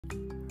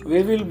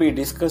We will be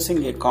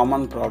discussing a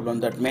common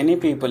problem that many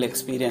people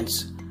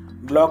experience: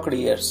 blocked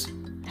ears.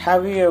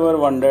 Have you ever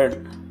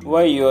wondered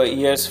why your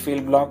ears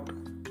feel blocked?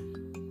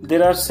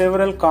 There are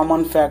several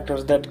common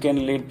factors that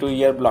can lead to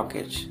ear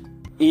blockage.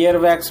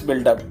 Earwax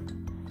buildup.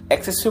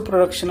 Excessive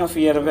production of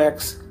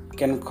earwax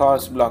can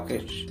cause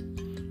blockage,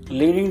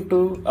 leading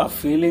to a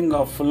feeling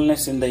of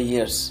fullness in the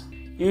ears.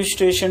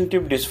 Eustachian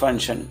tube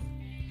dysfunction.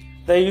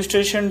 The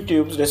Eustachian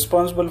tubes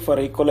responsible for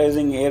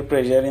equalizing air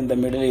pressure in the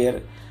middle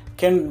ear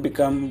can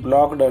become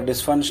blocked or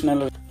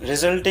dysfunctional,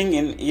 resulting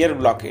in ear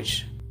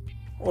blockage.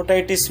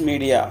 Otitis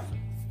media.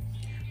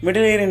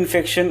 Middle ear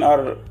infection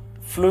or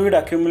fluid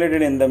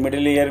accumulated in the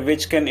middle ear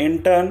which can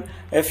in turn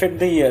affect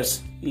the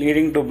ears,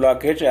 leading to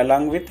blockage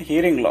along with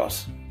hearing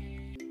loss.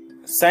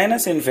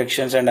 Sinus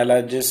infections and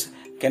allergies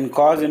can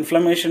cause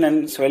inflammation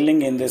and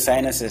swelling in the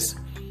sinuses,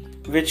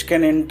 which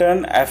can in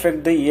turn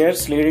affect the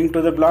ears, leading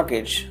to the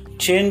blockage.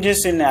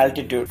 Changes in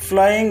altitude.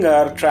 Flying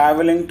or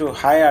traveling to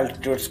high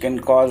altitudes can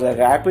cause a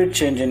rapid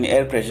change in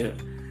air pressure,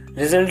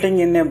 resulting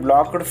in a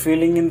blocked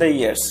feeling in the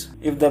ears.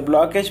 If the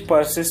blockage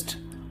persists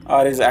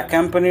or is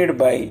accompanied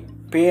by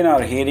pain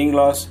or hearing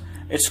loss,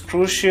 it's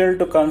crucial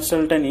to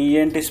consult an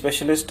ENT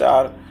specialist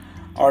or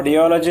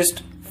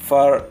audiologist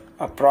for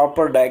a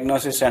proper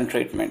diagnosis and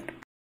treatment.